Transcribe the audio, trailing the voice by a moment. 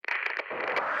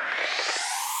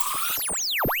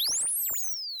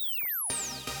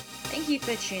you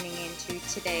for tuning in to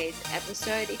today's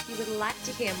episode. If you would like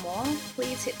to hear more,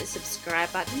 please hit the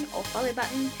subscribe button or follow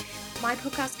button. My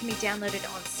podcast can be downloaded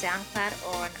on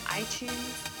SoundCloud or on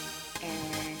iTunes.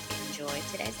 And enjoy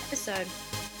today's episode.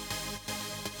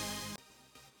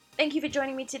 Thank you for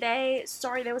joining me today.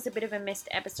 Sorry there was a bit of a missed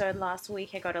episode last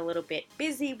week. I got a little bit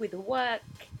busy with work.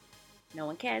 No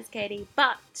one cares, Katie.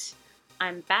 But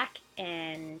I'm back,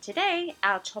 and today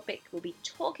our topic will be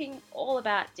talking all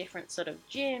about different sort of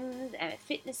gyms and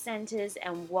fitness centers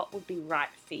and what would be right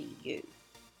for you.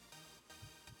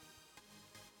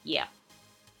 Yeah.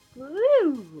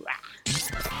 Woo!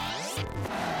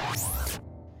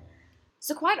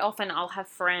 So quite often I'll have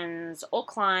friends or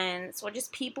clients or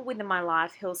just people within my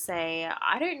life who'll say,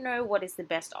 I don't know what is the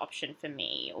best option for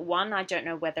me. One, I don't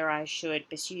know whether I should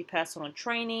pursue personal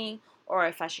training or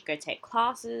if I should go take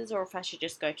classes or if I should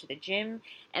just go to the gym.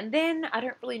 And then I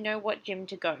don't really know what gym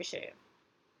to go to.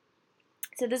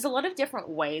 So there's a lot of different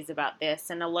ways about this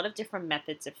and a lot of different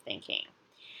methods of thinking.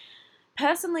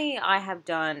 Personally, I have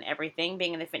done everything.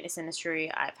 Being in the fitness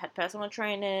industry, I've had personal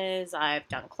trainers, I've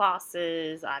done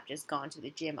classes, I've just gone to the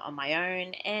gym on my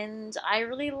own, and I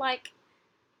really like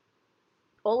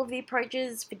all of the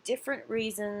approaches for different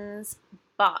reasons,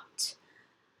 but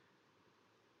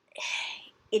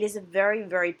it is a very,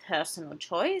 very personal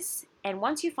choice, and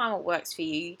once you find what works for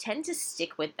you, you tend to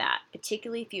stick with that,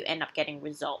 particularly if you end up getting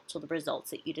results or the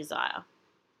results that you desire.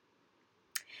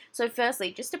 So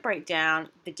firstly, just to break down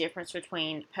the difference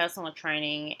between personal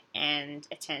training and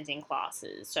attending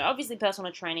classes. So obviously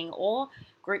personal training or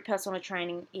group personal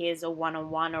training is a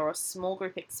one-on-one or a small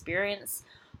group experience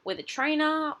with a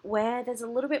trainer where there's a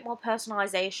little bit more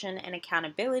personalization and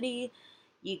accountability.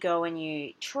 You go and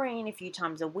you train a few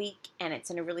times a week and it's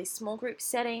in a really small group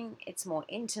setting. It's more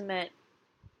intimate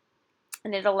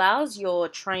and it allows your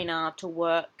trainer to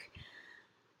work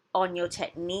on your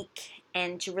technique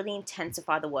and to really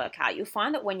intensify the workout. You'll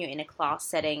find that when you're in a class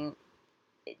setting,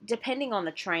 depending on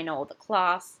the trainer or the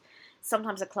class,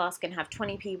 sometimes a class can have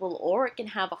 20 people or it can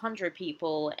have 100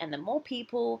 people, and the more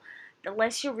people, the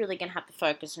less you're really going to have to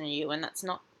focus on you, and that's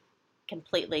not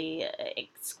completely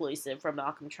exclusive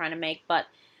remark I'm trying to make, but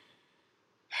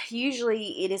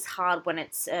usually it is hard when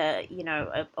it's a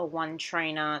one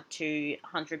trainer to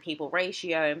 100 people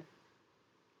ratio.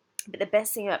 But the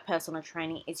best thing about personal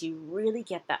training is you really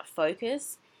get that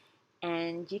focus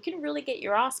and you can really get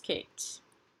your ass kicked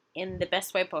in the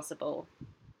best way possible.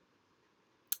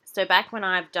 So back when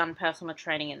I've done personal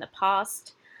training in the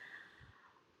past,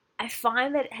 I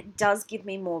find that it does give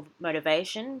me more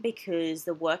motivation because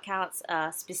the workouts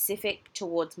are specific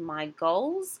towards my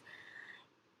goals.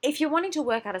 If you're wanting to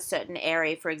work out a certain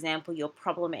area, for example, your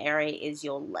problem area is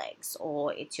your legs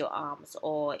or it's your arms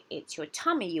or it's your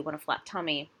tummy, you want a flat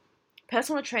tummy.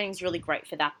 Personal training is really great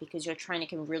for that because your trainer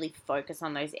can really focus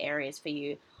on those areas for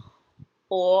you.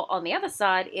 Or on the other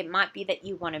side, it might be that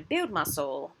you want to build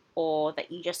muscle or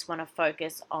that you just want to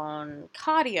focus on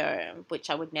cardio, which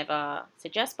I would never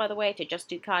suggest, by the way, to just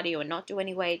do cardio and not do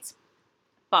any weights.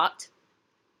 But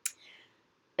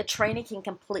a trainer can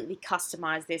completely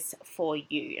customize this for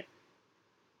you.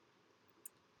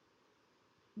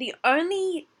 The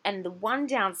only and the one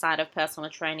downside of personal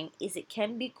training is it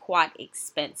can be quite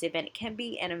expensive and it can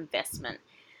be an investment.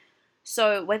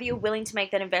 So whether you're willing to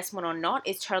make that investment or not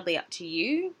is totally up to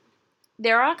you.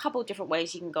 There are a couple of different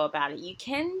ways you can go about it. You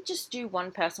can just do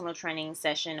one personal training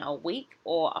session a week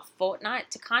or a fortnight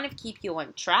to kind of keep you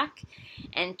on track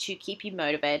and to keep you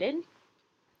motivated.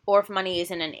 Or if money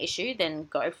isn't an issue, then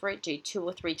go for it. Do 2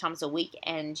 or 3 times a week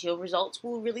and your results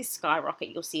will really skyrocket.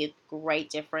 You'll see a great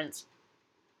difference.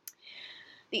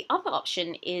 The other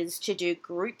option is to do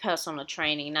group personal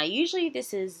training. Now, usually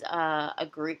this is a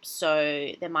group,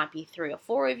 so there might be 3 or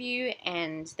 4 of you,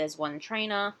 and there's one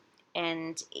trainer,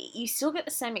 and you still get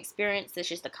the same experience. There's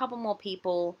just a couple more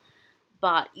people,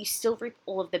 but you still reap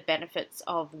all of the benefits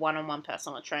of one-on-one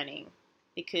personal training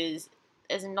because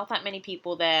there's not that many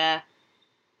people there.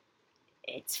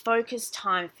 It's focused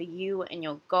time for you and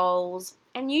your goals.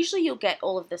 And usually you'll get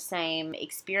all of the same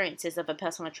experiences of a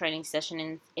personal training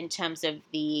session in terms of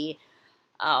the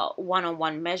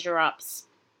one-on-one measure-ups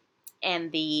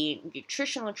and the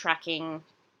nutritional tracking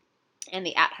and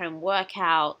the at-home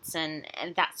workouts and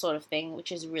that sort of thing,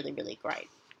 which is really, really great.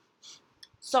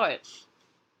 So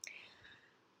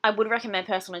I would recommend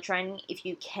personal training if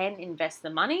you can invest the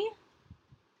money,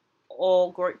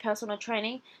 or group personal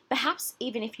training. Perhaps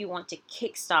even if you want to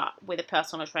kickstart with a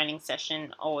personal training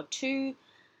session or 2,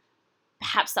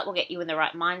 perhaps that will get you in the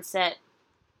right mindset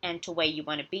and to where you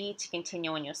want to be to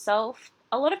continue on yourself.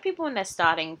 A lot of people when they're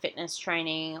starting fitness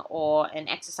training or an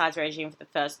exercise regime for the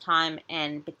first time,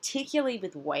 and particularly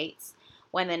with weights,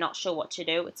 when they're not sure what to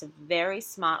do. It's a very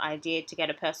smart idea to get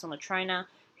a personal trainer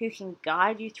who can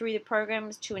guide you through the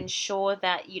programs to ensure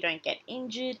that you don't get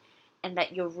injured and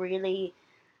that you're really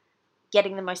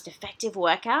getting the most effective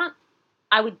workout.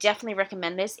 I would definitely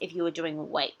recommend this if you were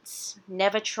doing weights.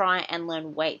 Never try and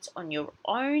learn weights on your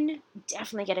own.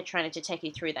 Definitely get a trainer to take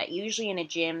you through that. Usually in a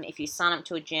gym, if you sign up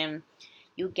to a gym,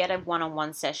 you'll get a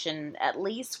one-on-one session, at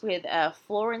least with a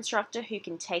floor instructor who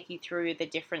can take you through the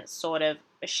different sort of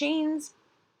machines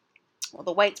or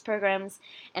the weights programs,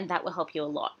 and that will help you a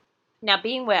lot. Now,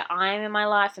 being where I am in my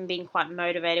life and being quite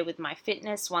motivated with my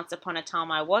fitness, once upon a time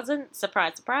I wasn't.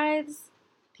 Surprise, surprise.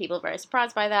 People are very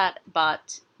surprised by that,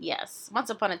 but yes,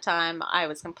 once upon a time I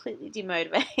was completely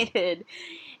demotivated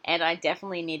and I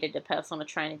definitely needed a personal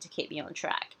trainer to keep me on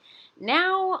track.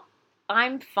 Now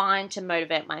I'm fine to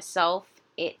motivate myself.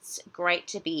 It's great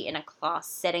to be in a class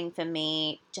setting for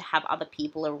me, to have other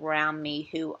people around me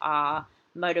who are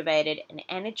motivated and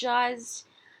energized.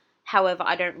 However,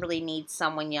 I don't really need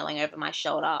someone yelling over my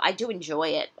shoulder. I do enjoy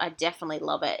it. I definitely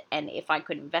love it. And if I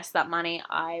could invest that money,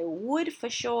 I would for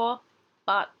sure.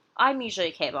 But I'm usually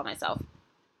okay by myself.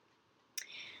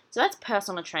 So that's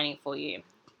personal training for you.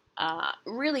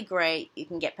 Really great. You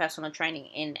can get personal training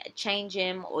in a chain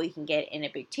gym, or you can get it in a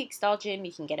boutique style gym.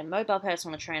 You can get a mobile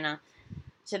personal trainer.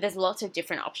 So there's lots of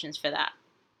different options for that.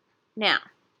 Now,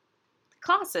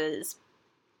 classes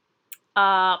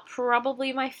are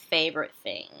probably my favorite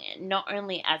thing. Not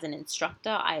only as an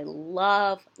instructor, I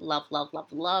love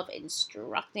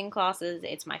instructing classes.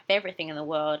 It's my favorite thing in the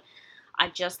world. I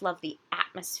just love the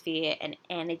atmosphere and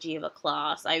energy of a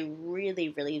class. I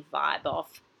really vibe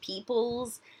off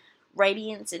people's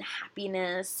radiance and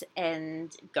happiness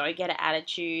and go-getter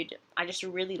attitude. I just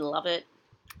really love it,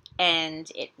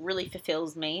 and it really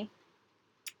fulfills me.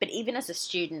 But even as a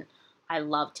student, I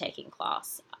love taking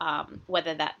class,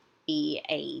 whether that be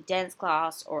a dance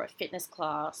class or a fitness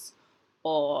class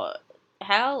or,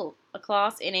 hell, a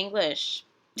class in English.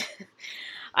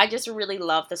 I just really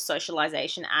love the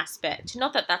socialization aspect.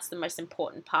 Not that that's the most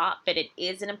important part, but it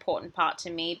is an important part to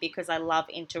me because I love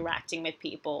interacting with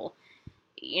people.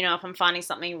 You know, if I'm finding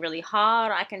something really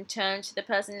hard, I can turn to the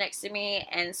person next to me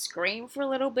and scream for a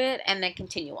little bit and then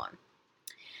continue on.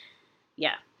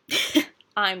 Yeah,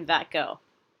 I'm that girl.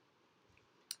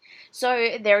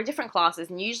 So there are different classes,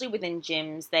 and usually within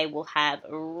gyms, they will have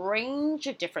a range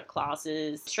of different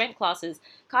classes, strength classes,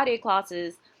 cardio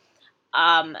classes,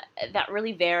 that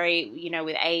really vary, you know,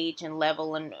 with age and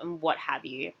level and what have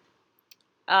you.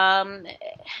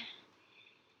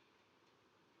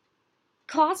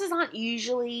 Classes aren't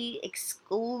usually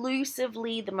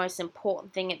exclusively the most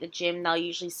important thing at the gym. They'll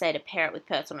usually say to pair it with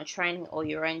personal training or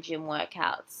your own gym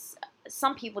workouts.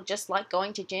 Some people just like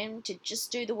going to gym to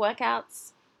just do the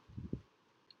workouts.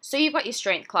 So you've got your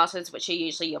strength classes, which are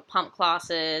usually your pump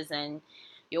classes and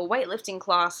your weightlifting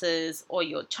classes or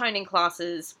your toning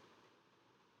classes,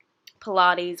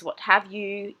 Pilates, what have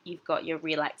you. You've got your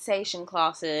relaxation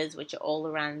classes, which are all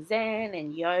around Zen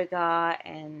and yoga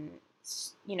and,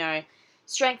 you know,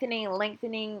 strengthening and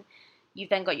lengthening.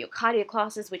 You've then got your cardio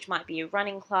classes, which might be a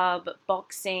running club,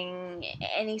 boxing,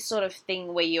 any sort of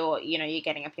thing where you're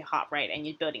getting up your heart rate and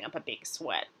you're building up a big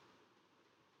sweat.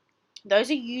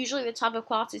 Those are usually the type of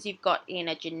classes you've got in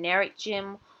a generic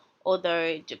gym,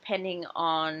 although depending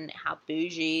on how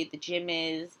bougie the gym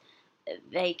is,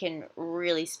 they can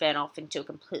really span off into a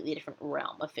completely different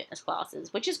realm of fitness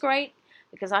classes, which is great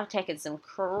because I've taken some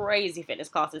crazy fitness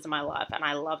classes in my life and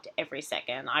I loved every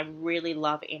second. I really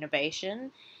love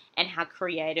innovation and how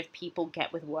creative people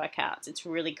get with workouts. It's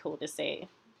really cool to see.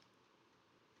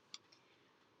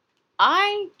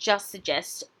 I just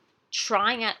suggest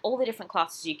trying out all the different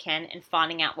classes you can and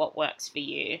finding out what works for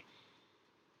you.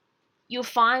 You'll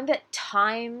find that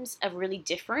times are really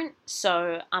different.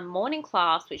 So a morning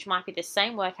class, which might be the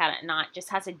same workout at night, just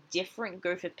has a different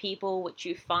group of people which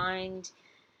you find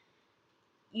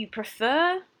you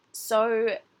prefer.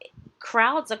 So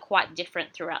crowds are quite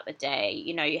different throughout the day.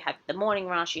 You know, you have the morning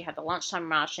rush, you have the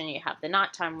lunchtime rush, and you have the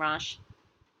nighttime rush.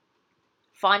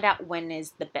 Find out when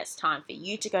is the best time for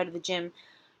you to go to the gym,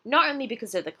 not only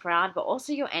because of the crowd, but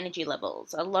also your energy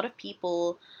levels. A lot of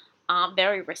people aren't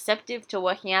very receptive to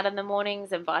working out in the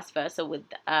mornings and vice versa with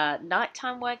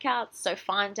nighttime workouts. So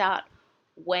find out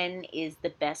when is the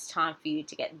best time for you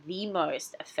to get the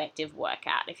most effective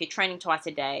workout. If you're training twice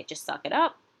a day, just suck it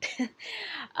up.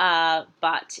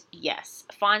 But yes,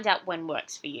 find out when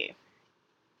works for you.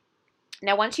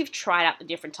 Now, once you've tried out the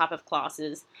different type of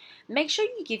classes, make sure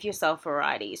you give yourself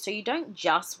variety. So you don't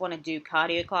just want to do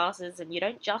cardio classes and you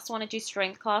don't just want to do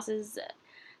strength classes.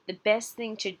 The best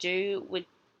thing to do would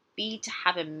be to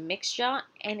have a mixture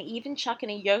and even chuck in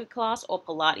a yoga class or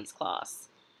Pilates class.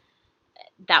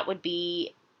 That would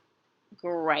be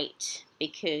great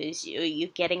because you're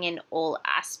getting in all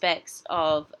aspects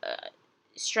of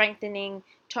strengthening,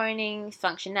 toning,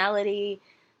 functionality,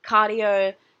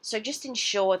 cardio. So just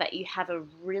ensure that you have a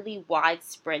really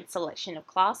widespread selection of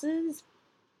classes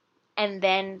and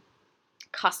then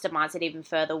customize it even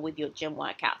further with your gym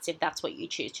workouts if that's what you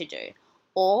choose to do.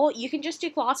 Or you can just do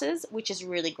classes, which is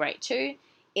really great too.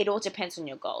 It all depends on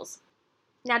your goals.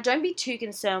 Now, don't be too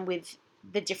concerned with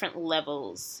the different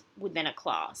levels within a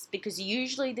class because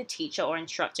usually the teacher or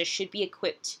instructor should be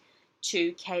equipped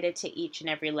to cater to each and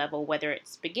every level, whether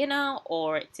it's beginner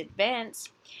or it's advanced.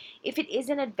 If it is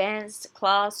an advanced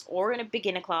class or in a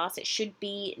beginner class, it should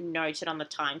be noted on the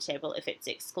timetable if it's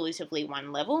exclusively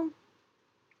one level.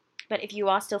 But if you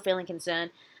are still feeling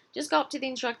concerned, just go up to the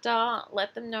instructor,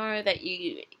 let them know that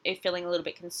you are feeling a little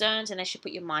bit concerned, and they should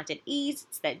put your mind at ease.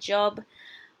 It's their job.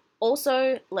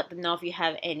 Also, let them know if you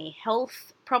have any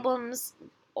health problems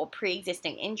or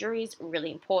pre-existing injuries,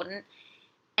 really important.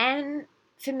 And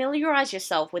familiarize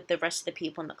yourself with the rest of the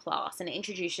people in the class and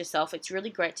introduce yourself. It's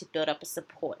really great to build up a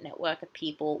support network of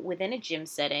people within a gym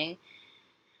setting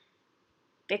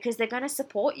because they're going to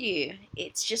support you.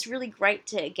 It's just really great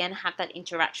to, again, have that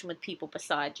interaction with people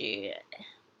beside you.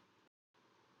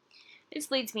 This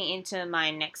leads me into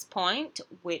my next point,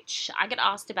 which I get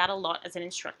asked about a lot as an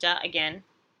instructor. Again,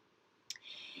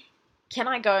 can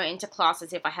I go into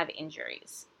classes if I have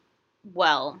injuries?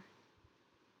 Well,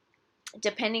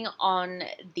 depending on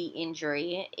the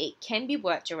injury, it can be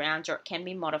worked around or it can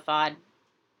be modified.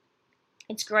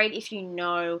 It's great if you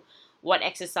know what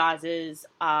exercises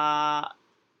are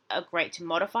great to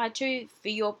modify to for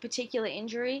your particular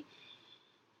injury.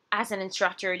 As an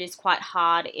instructor, it is quite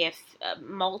hard if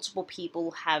multiple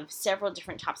people have several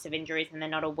different types of injuries and they're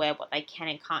not aware what they can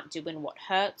and can't do and what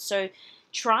hurts. So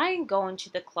try and go into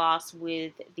the class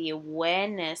with the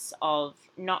awareness of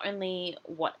not only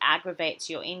what aggravates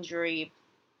your injury,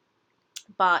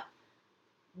 but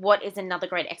what is another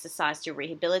great exercise to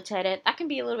rehabilitate it. That can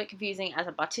be a little bit confusing as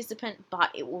a participant, but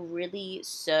it will really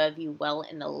serve you well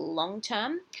in the long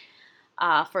term.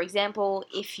 For example,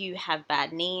 if you have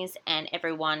bad knees and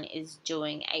everyone is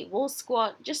doing a wall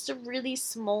squat, just a really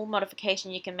small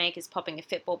modification you can make is popping a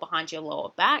fitball behind your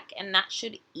lower back, and that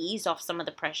should ease off some of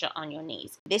the pressure on your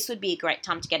knees. This would be a great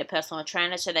time to get a personal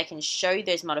trainer so they can show you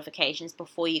those modifications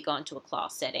before you go into a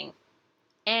class setting.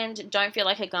 And don't feel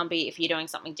like a Gumby if you're doing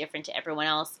something different to everyone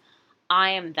else. I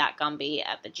am that Gumby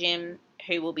at the gym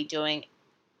who will be doing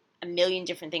a million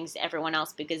different things to everyone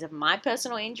else because of my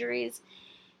personal injuries.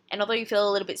 And although you feel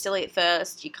a little bit silly at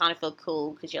first, you kind of feel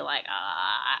cool because you're like,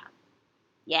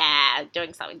 yeah,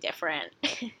 doing something different.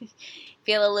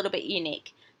 Feel a little bit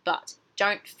unique, but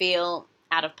don't feel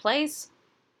out of place.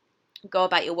 Go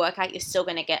about your workout. You're still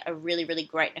going to get a really, really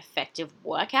great and effective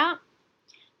workout.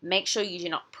 Make sure you do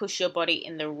not push your body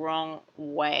in the wrong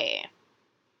way.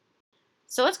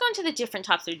 So let's go into the different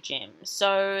types of gyms.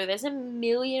 So there's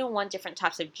 1,000,001 different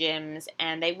types of gyms,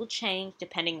 and they will change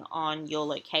depending on your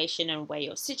location and where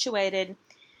you're situated.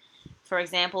 For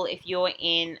example, if you're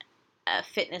in a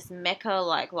fitness mecca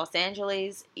like Los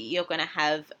Angeles, you're going to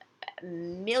have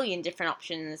 1,000,000 different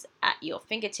options at your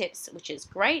fingertips, which is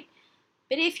great.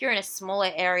 But if you're in a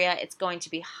smaller area, it's going to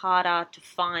be harder to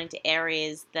find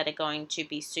areas that are going to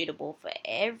be suitable for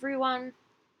everyone.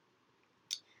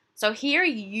 So here are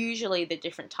usually the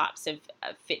different types of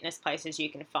fitness places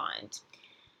you can find.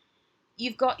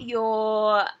 You've got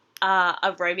your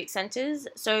aerobic centers.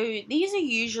 So these are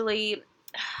usually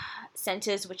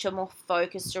centers which are more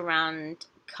focused around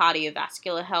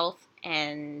cardiovascular health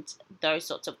and those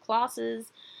sorts of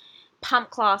classes. Pump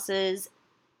classes,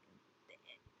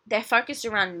 they're focused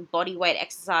around body weight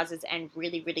exercises and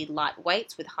really, really light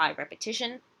weights with high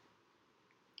repetition.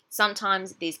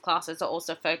 Sometimes these classes are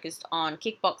also focused on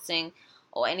kickboxing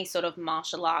or any sort of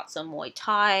martial arts or Muay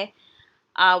Thai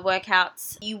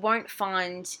workouts. You won't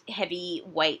find heavy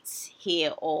weights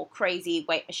here or crazy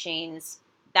weight machines.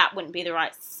 That wouldn't be the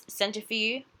right center for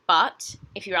you. But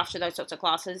if you're after those sorts of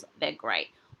classes, they're great.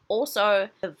 Also,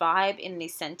 the vibe in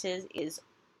these centers is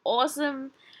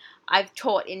awesome. I've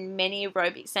taught in many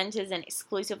aerobic centers and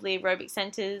exclusively aerobic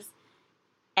centers,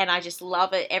 and I just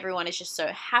love it. Everyone is just so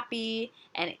happy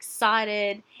and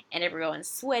excited, and everyone's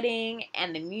sweating,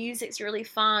 and the music's really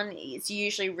fun. It's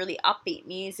usually really upbeat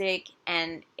music,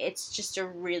 and it's just a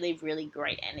really, really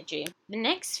great energy. The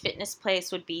next fitness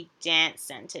place would be dance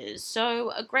centers.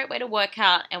 So a great way to work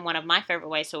out, and one of my favorite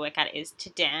ways to work out, is to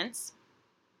dance.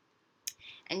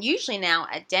 And usually now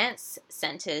at dance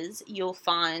centers, you'll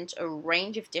find a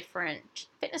range of different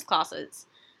fitness classes.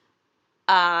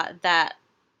 that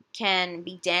can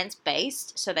be dance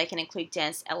based, so they can include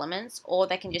dance elements, or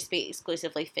they can just be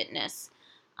exclusively fitness.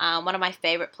 One of my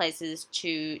favorite places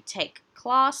to take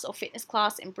class or fitness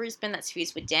class in Brisbane that's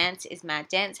fused with dance is Mad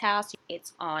Dance House.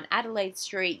 It's on Adelaide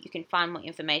Street. You can find more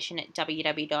information at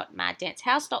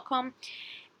www.maddancehouse.com.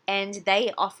 And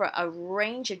they offer a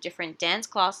range of different dance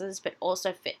classes, but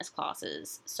also fitness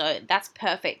classes. So that's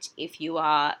perfect if you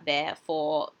are there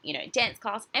for, dance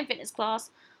class and fitness class,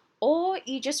 or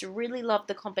you just really love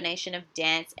the combination of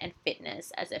dance and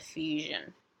fitness as a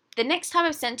fusion. The next type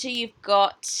of center you've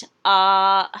got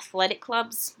are athletic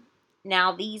clubs.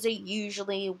 Now, these are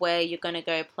usually where you're going to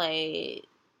go play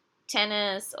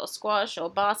tennis or squash or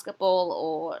basketball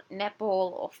or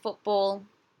netball or football.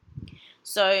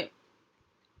 So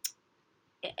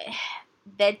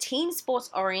they're team sports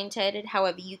orientated.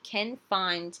 However, you can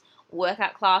find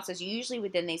workout classes usually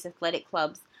within these athletic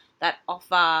clubs that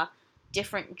offer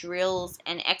different drills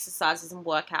and exercises and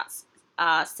workouts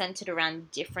centered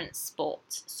around different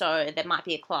sports. So there might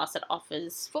be a class that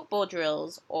offers football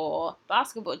drills or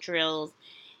basketball drills,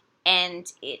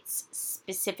 and it's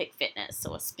specific fitness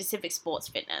or specific sports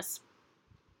fitness.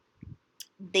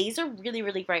 These are really,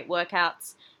 really great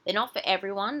workouts. They're not for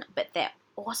everyone, but they're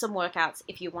awesome workouts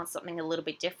if you want something a little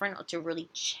bit different or to really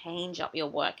change up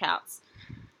your workouts.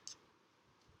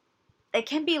 They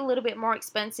can be a little bit more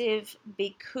expensive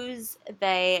because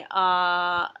they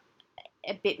are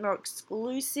a bit more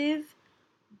exclusive,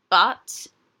 but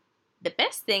the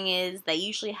best thing is they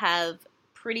usually have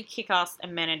pretty kick-ass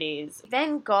amenities.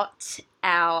 Then got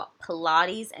our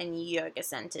Pilates and yoga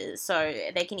centers. So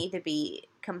they can either be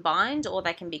combined or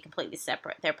they can be completely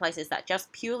separate. There are places that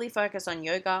just purely focus on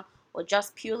yoga or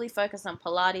just purely focus on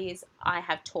Pilates. I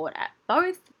have taught at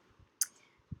both.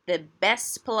 The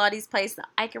best Pilates place that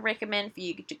I can recommend for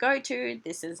you to go to,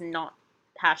 this is not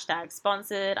hashtag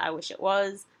sponsored, I wish it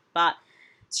was, but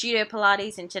Studio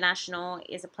Pilates International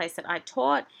is a place that I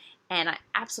taught, and I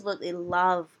absolutely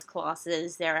love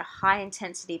classes. They're a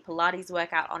high-intensity Pilates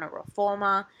workout on a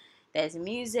reformer. There's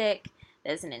music,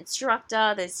 there's an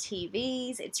instructor, there's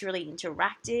TVs. It's really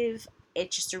interactive.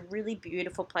 It's just a really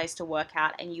beautiful place to work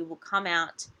out, and you will come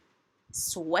out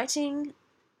sweating,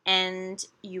 and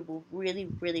you will really,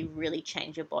 really, really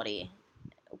change your body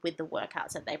with the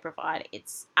workouts that they provide.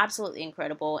 It's absolutely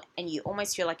incredible, and you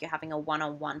almost feel like you're having a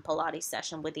one-on-one Pilates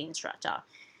session with the instructor.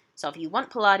 So if you want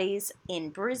Pilates in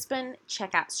Brisbane,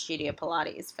 check out Studio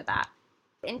Pilates for that.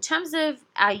 In terms of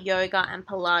our yoga and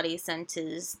Pilates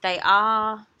centers, they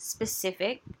are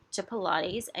specific to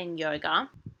Pilates and yoga.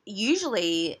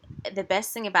 Usually, the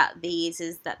best thing about these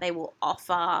is that they will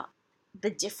offer the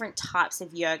different types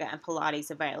of yoga and Pilates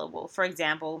available. For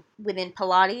example, within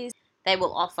Pilates, they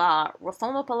will offer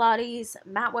reformer Pilates,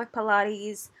 matwork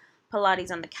Pilates,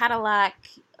 Pilates on the Cadillac,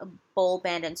 ball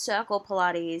band and circle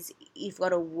Pilates. You've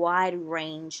got a wide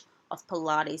range of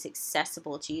Pilates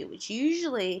accessible to you, which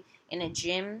usually in a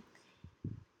gym,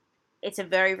 it's a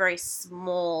very, very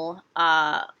small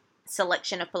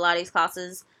selection of Pilates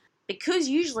classes, because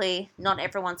usually not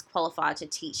everyone's qualified to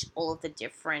teach all of the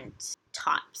different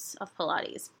types of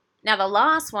Pilates. Now, the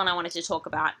last one I wanted to talk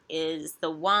about is the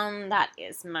one that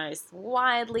is most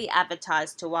widely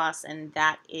advertised to us, and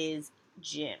that is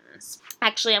gyms.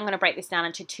 Actually, I'm going to break this down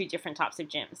into two different types of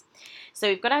gyms. So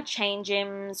we've got our chain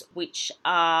gyms, which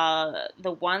are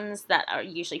the ones that are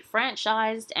usually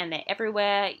franchised and they're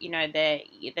everywhere. They're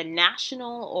either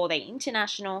national or they're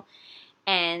international,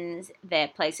 and they're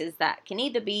places that can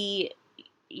either be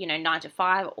 9 to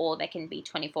 5, or they can be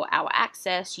 24-hour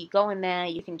access. You go in there,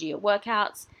 you can do your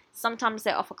workouts. Sometimes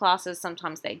they offer classes,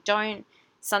 sometimes they don't.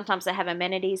 Sometimes they have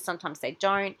amenities, sometimes they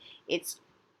don't. It's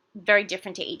very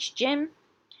different to each gym.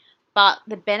 But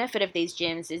the benefit of these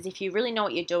gyms is if you really know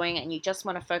what you're doing and you just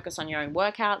want to focus on your own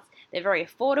workouts, they're very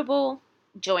affordable.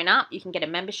 Join up, you can get a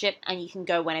membership, and you can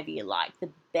go whenever you like. The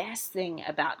best thing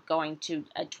about going to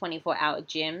a 24-hour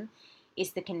gym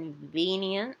is the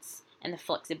convenience and the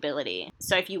flexibility.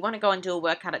 So if you want to go and do a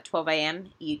workout at 12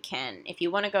 a.m., you can. If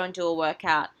you want to go and do a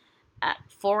workout at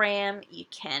 4 a.m., you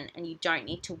can, and you don't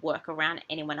need to work around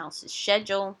anyone else's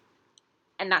schedule.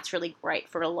 And that's really great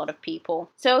for a lot of people.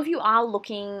 So if you are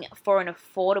looking for an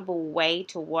affordable way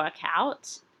to work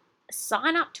out,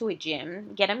 sign up to a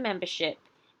gym, get a membership,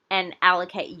 and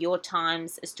allocate your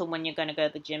times as to when you're going to go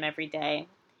to the gym every day.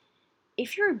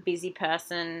 If you're a busy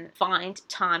person, find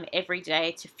time every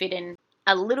day to fit in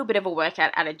a little bit of a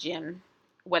workout at a gym,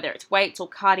 whether it's weights or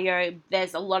cardio.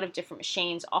 There's a lot of different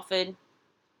machines offered.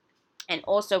 And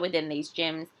also within these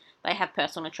gyms, they have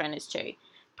personal trainers too.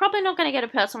 Probably not going to get a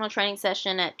personal training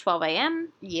session at 12 a.m.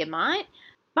 You might.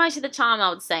 Most of the time I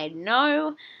would say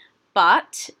no,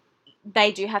 but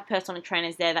they do have personal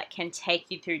trainers there that can take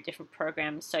you through different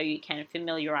programs so you can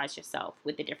familiarize yourself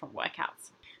with the different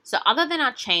workouts. So other than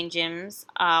our chain gyms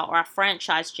or our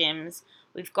franchise gyms,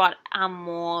 we've got our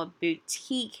more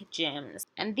boutique gyms.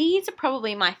 And these are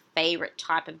probably my favorite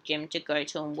type of gym to go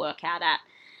to and work out at,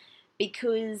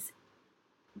 because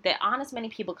there aren't as many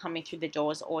people coming through the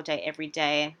doors all day, every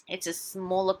day. It's a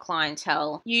smaller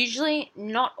clientele. Usually,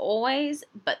 not always,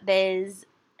 but there's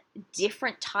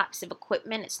different types of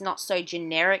equipment. It's not so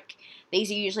generic.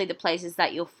 These are usually the places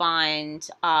that you'll find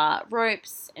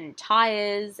ropes and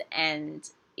tires and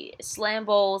slam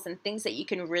balls and things that you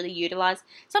can really utilize.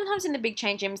 Sometimes in the big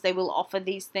chain gyms they will offer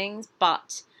these things,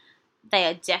 but they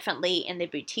are definitely in the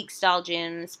boutique style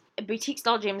gyms. Boutique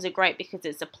style gyms are great because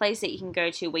it's a place that you can go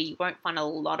to where you won't find a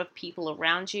lot of people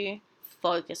around you.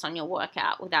 Focus on your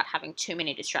workout without having too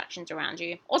many distractions around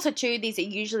you. Also too, these are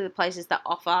usually the places that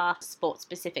offer sport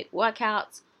specific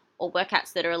workouts or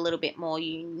workouts that are a little bit more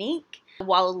unique,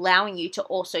 while allowing you to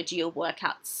also do your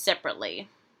workouts separately.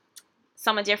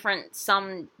 Some are different,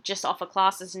 some just offer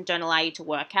classes and don't allow you to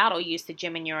work out or use the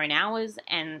gym in your own hours,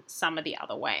 and some are the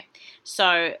other way.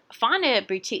 So find a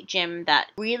boutique gym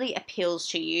that really appeals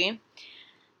to you.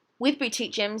 With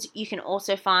boutique gyms, you can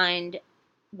also find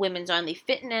women's only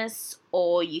fitness,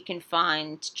 or you can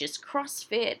find just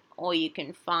CrossFit, or you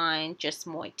can find just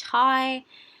Muay Thai.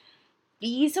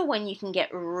 These are when you can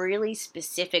get really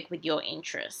specific with your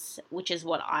interests, which is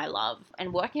what I love.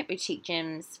 And working at boutique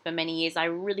gyms for many years, I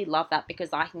really love that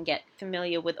because I can get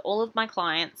familiar with all of my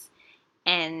clients,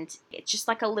 and it's just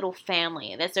like a little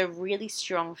family. There's a really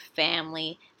strong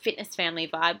fitness family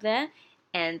vibe there,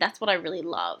 and that's what I really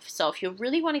love. So if you're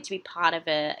really wanting to be part of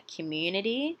a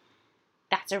community,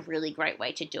 that's a really great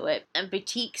way to do it. And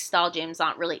boutique style gyms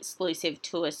aren't really exclusive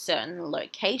to a certain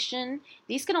location.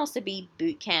 These can also be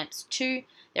boot camps too.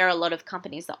 There are a lot of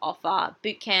companies that offer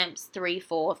boot camps 3,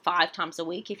 4, 5 times a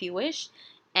week if you wish.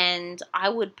 And I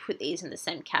would put these in the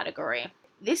same category.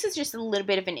 This is just a little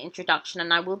bit of an introduction,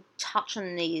 and I will touch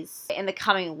on these in the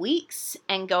coming weeks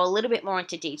and go a little bit more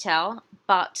into detail.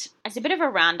 But as a bit of a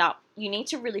roundup, you need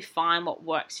to really find what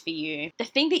works for you. The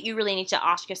thing that you really need to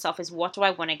ask yourself is, what do I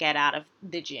want to get out of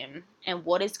the gym? And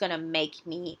what is going to make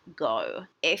me go?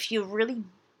 If you're really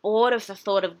bored of the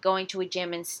thought of going to a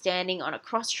gym and standing on a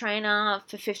cross trainer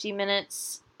for 50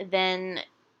 minutes, then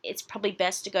it's probably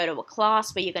best to go to a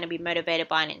class where you're going to be motivated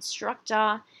by an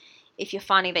instructor. If you're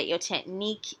finding that your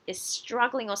technique is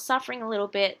struggling or suffering a little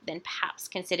bit, then perhaps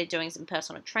consider doing some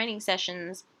personal training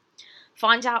sessions.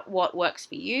 Find out what works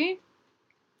for you,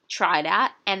 try it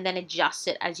out, and then adjust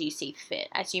it as you see fit,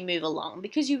 as you move along.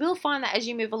 Because you will find that as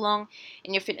you move along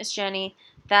in your fitness journey,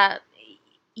 that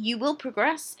you will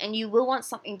progress and you will want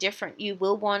something different. You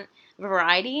will want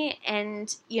variety,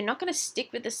 and you're not going to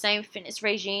stick with the same fitness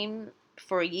regime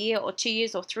for a year or 2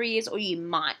 years or 3 years, or you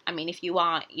might. I mean, if you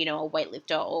are, a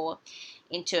weightlifter or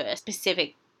into a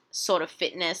specific sort of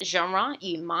fitness genre,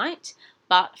 you might.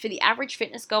 But for the average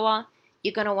fitness goer,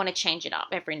 you're going to want to change it up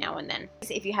every now and then.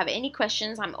 If you have any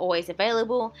questions, I'm always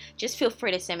available. Just feel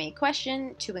free to send me a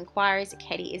question to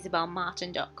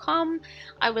inquiries@katieisabelmartin.com.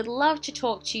 I would love to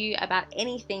talk to you about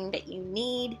anything that you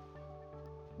need,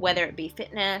 whether it be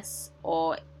fitness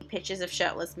or pictures of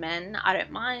shirtless men. I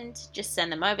don't mind. Just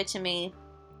send them over to me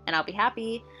and I'll be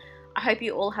happy. I hope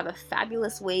you all have a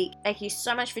fabulous week. Thank you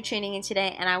so much for tuning in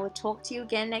today, and I will talk to you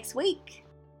again next week.